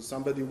equilibrium because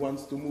somebody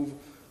wants to move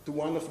to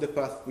one of the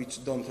paths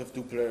which don't have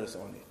 2 players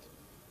on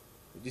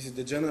it. This is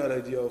the general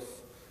idea of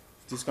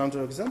this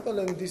counter example,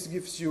 and this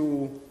gives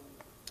you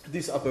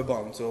this upper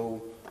bound.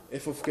 So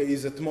f of k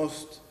is at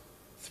most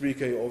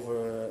 3k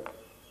over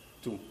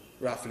 2,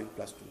 roughly,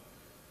 plus 2.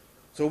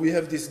 So we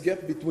have this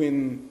gap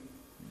between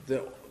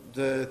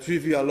the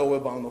trivial lower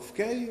bound of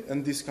k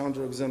and this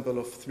counter example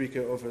of 3k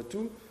over 2. So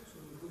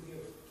we could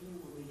have 2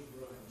 on each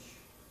branch.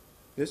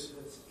 Yes?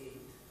 That's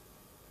 8.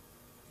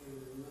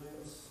 And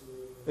 9's...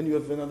 And you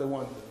have another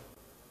one.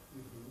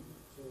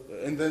 So,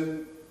 And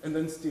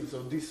then still,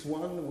 so this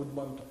one would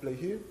want to play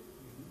here,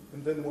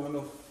 and then one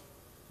of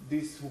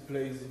this who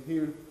plays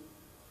here.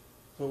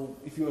 So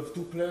if you have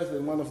two players,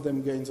 then one of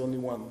them gains only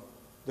one.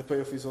 The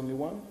payoff is only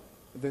one.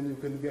 Then you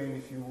can gain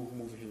if you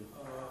move here.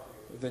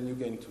 Then you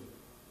gain 2.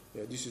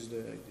 Yeah, this is the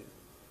idea.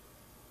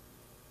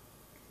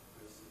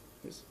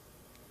 Yes.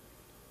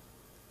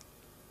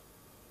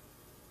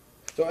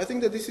 So I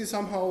think that this is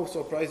somehow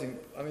surprising.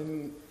 I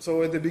mean,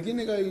 so at the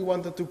beginning I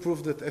wanted to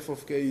prove that f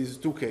of k is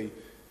 2k,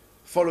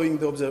 following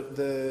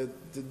the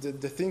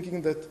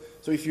thinking that,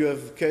 so if you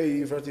have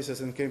k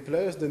vertices and k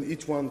players, then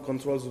each one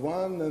controls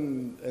one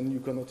and you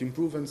cannot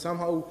improve. And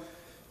somehow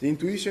the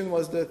intuition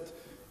was that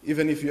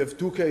even if you have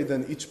 2k,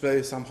 then each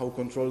player somehow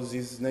controls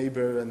his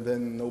neighbor and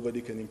then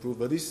nobody can improve.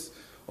 But this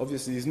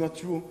obviously is not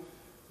true,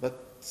 but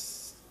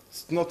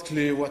it's not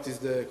clear what is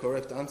the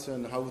correct answer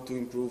and how to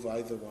improve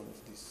either one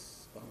of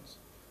these bounds.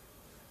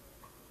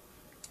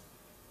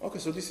 Okay,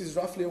 so this is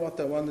roughly what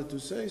I wanted to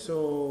say.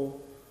 So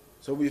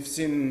we've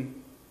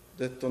seen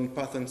that on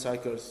path and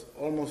cycles,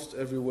 almost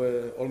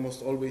everywhere,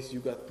 almost always you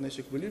got Nash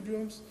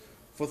equilibriums.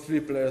 For 3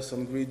 players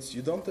on grids,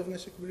 you don't have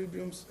Nash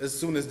equilibriums, as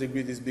soon as the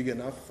grid is big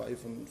enough,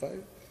 5 on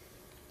 5.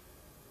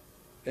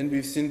 And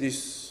we've seen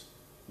this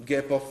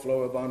gap of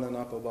lower bound and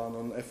upper bound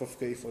on f of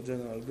k for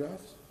general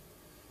graphs.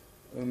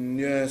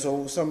 Yeah,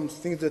 so some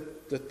things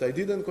that I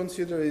didn't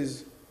consider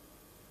is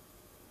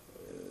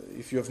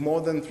if you have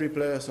more than 3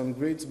 players on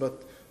grids,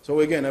 but so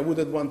again, I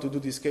wouldn't want to do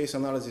this case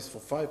analysis for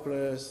 5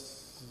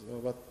 players,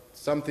 but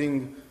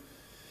something,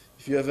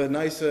 if you have a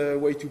nicer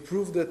way to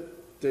prove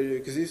that they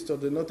exist or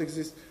they not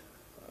exist.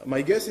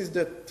 My guess is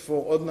that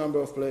for odd number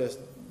of players,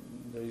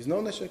 there is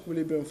no Nash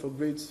equilibrium for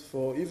grids.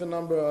 For even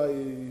number,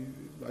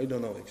 I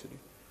don't know actually.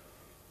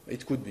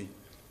 It could be.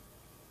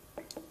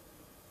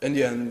 And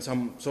yeah, and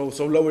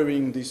so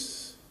lowering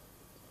this,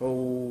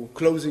 so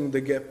closing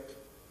the gap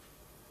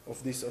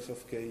of this f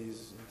of k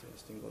is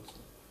interesting also.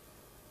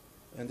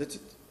 And that's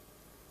it.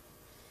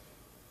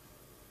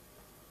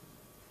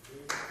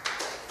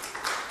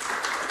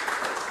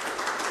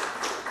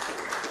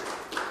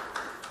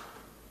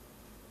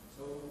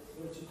 So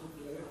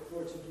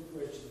 42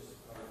 questions.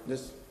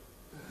 Yes.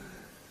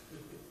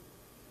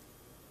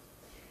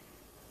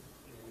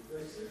 Any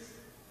questions?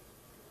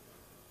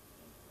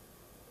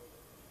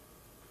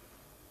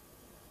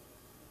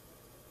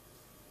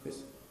 Yes.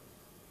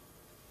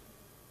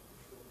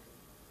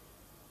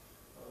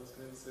 I was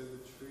going to say the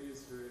tree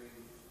is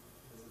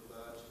has a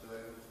large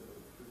diameter.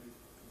 Could be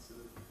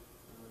considered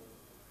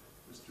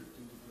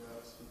restricting to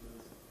graphs with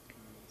a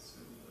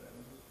certain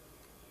diameter.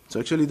 So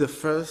actually the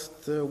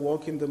first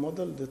work in the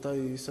model that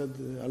I said,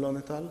 Alon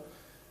et al.,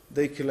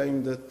 they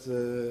claim that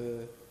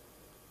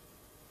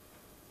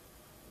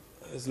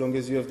as long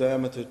as you have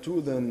diameter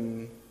 2,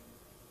 then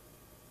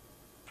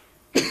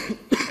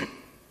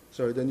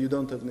sorry, then you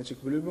don't have Nash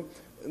equilibrium.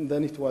 And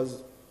then it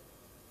was,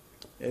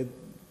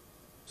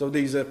 so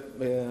there is a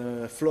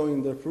flaw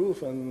in the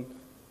proof, and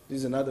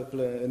there's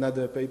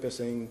another paper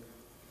saying,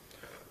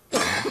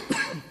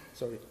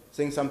 sorry,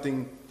 saying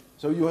something.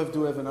 So you have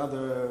to have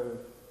another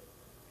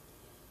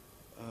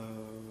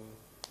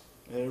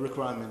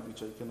requirement,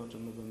 which I cannot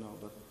remember now.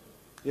 But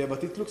yeah,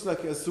 but it looks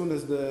like as soon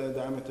as the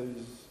diameter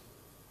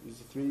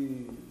is 3, it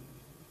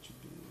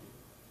should be.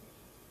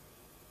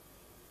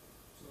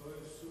 So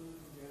as soon as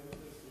the diameter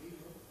is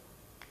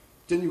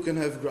 3, Then you can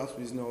have graphs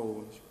with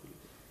no.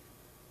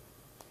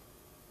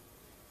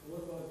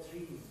 what about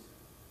trees?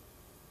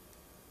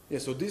 Yeah,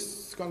 so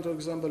this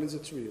counterexample is a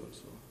tree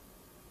also.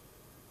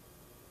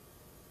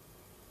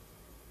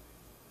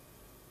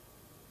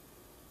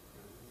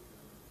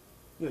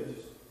 Yeah,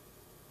 yes.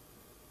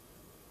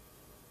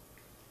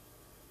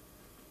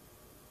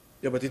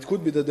 Yeah, but it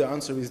could be that the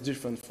answer is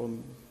different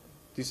from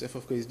this f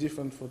of k is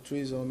different for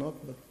trees or not,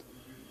 but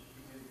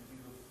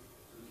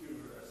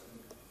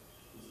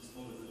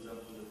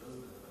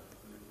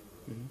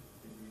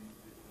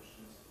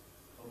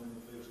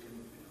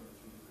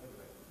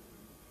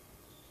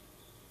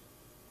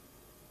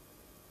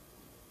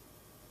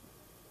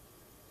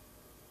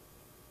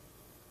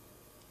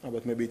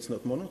but maybe it's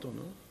not monotone,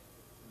 no?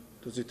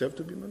 Does it have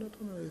to be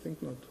monotone? I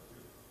think not.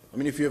 I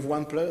mean, if you have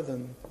one player,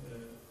 then.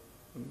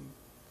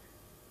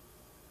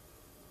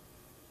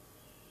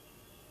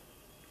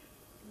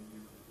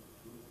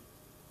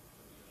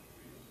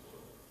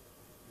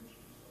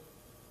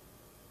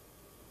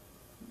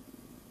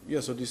 Yeah,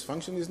 so this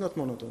function is not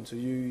monotone. So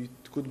it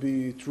could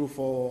be true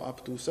for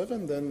up to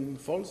 7, then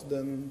false,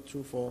 then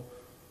true for.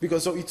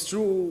 Because so it's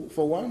true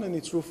for 1 and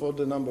it's true for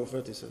the number of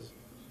vertices.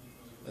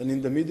 And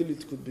in the middle,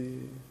 it could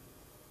be.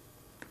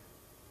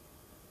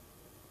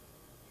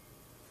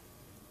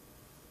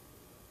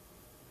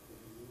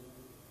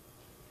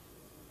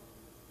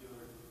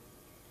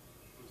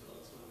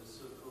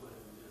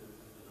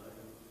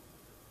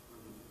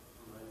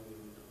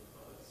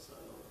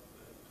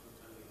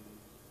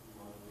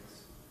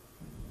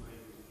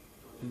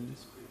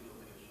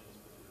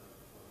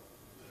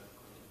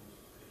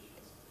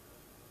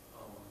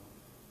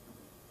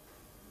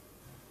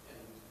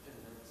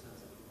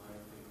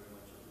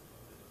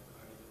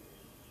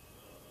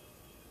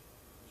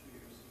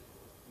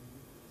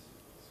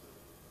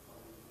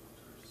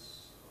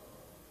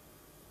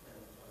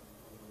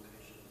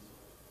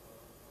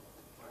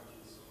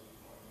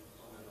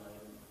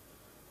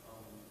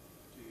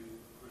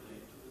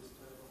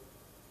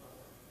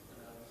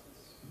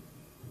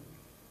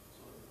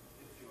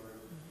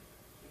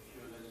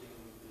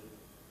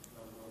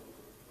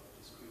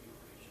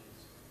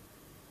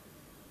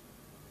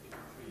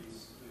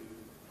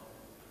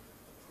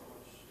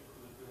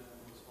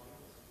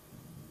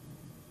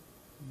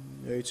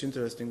 it's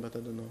interesting, but I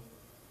don't know.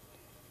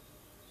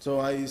 So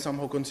I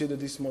somehow considered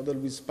this model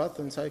with path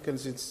and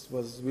cycles. It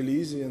was really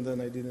easy, and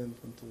then I didn't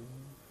want to.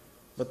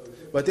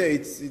 But yeah,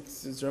 it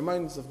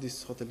reminds of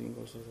this hoteling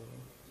also.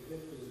 The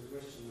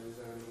question, as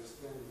I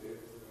understand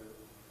it,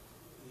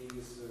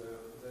 is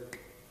that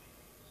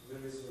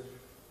there is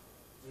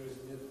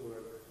a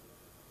network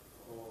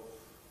of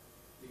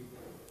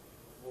people,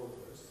 of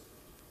workers,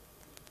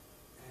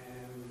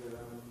 and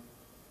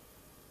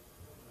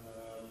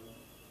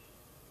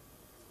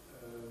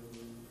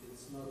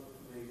it's not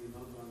maybe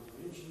not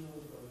one-dimensional,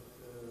 but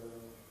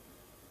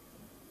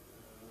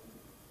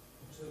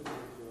certain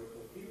network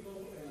of people,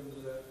 and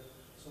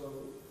so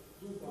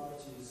two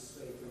parties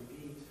they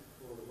compete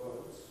for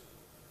votes,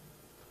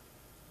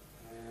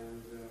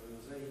 and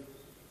they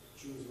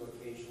choose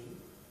location,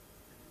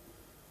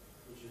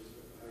 which is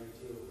an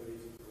ideal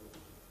political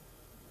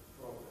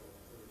problem.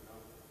 For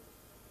example,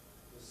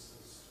 this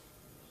is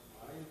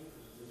mine,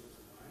 and this is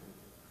mine,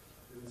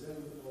 and then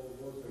all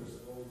voters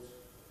vote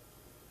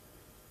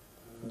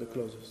The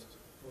closest.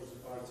 for the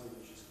party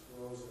which is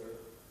closer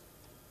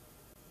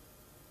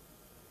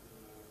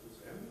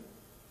to them.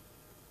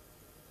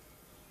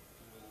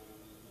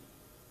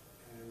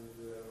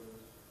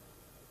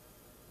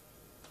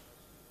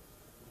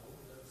 Well,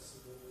 that's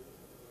the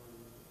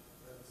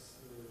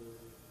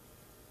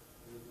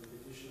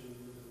petition.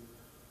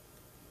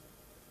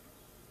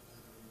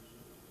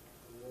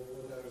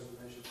 What I was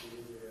mentioned to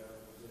you there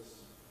was this.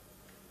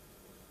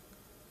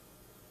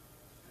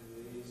 And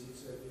is it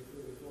said if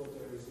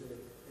voter is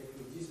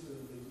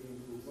equidistant between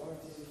two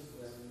parties,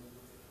 then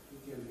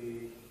he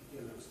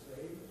can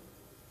abstain.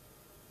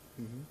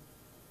 Mm-hmm.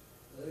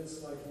 But it's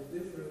slightly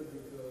different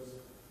because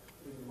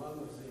in one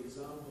of the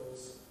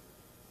examples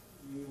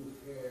you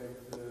had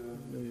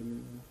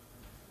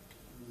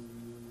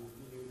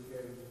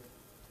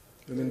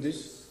You mean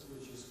this?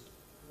 which is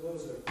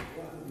closer to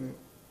one, Mm.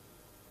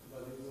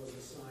 but it was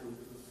assigned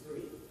to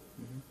three.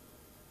 Mm-hmm.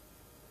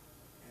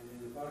 And in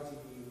the party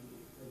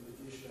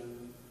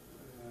competition,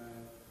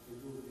 it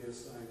would be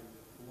assigned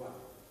one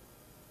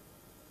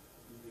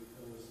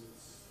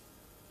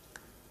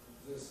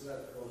because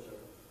that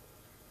closure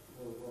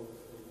will vote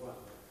for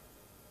one.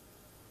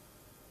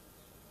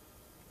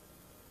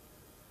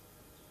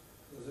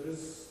 So there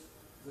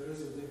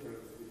is a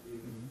difference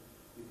between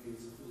the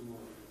two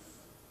models.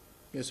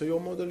 Yeah, so your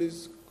model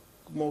is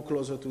more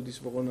closer to this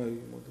Voronoi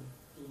model.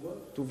 To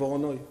what? To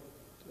Voronoi.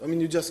 I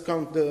mean, you just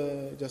count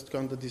the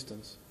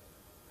distance.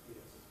 Yes.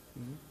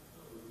 Mm-hmm.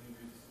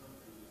 Maybe it's not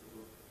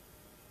because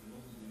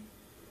not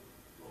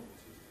the long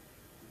system.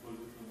 People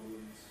with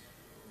monolinks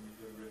only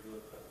have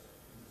regular cuts.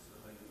 It's a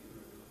highly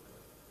irregular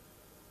cut.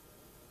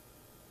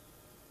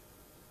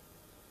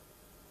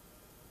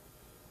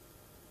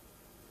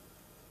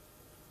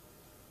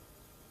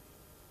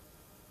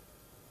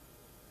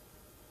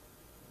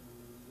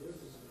 Yes,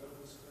 this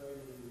is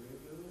highly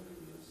irregular,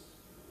 yes.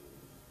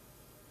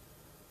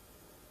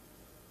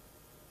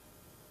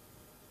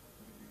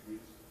 Maybe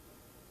grids.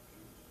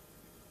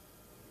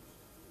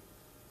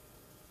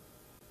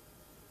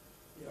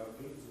 Yeah,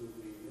 grids will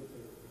be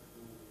better.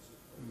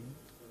 Mhm.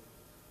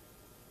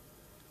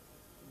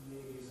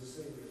 Maybe the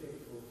same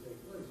effect will take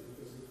place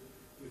because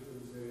if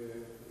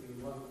in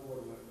one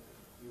corner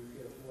you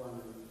have 1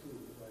 and 2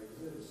 like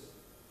this,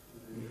 and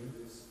then you have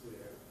this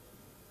square,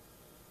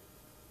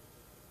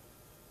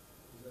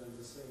 then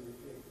the same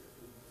effect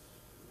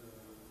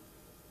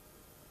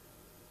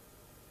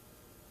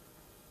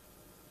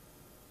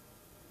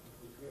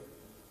could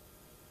happen.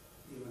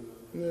 Even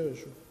Yeah,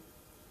 sure.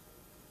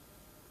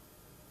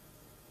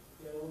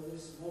 yeah, well,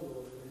 this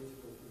model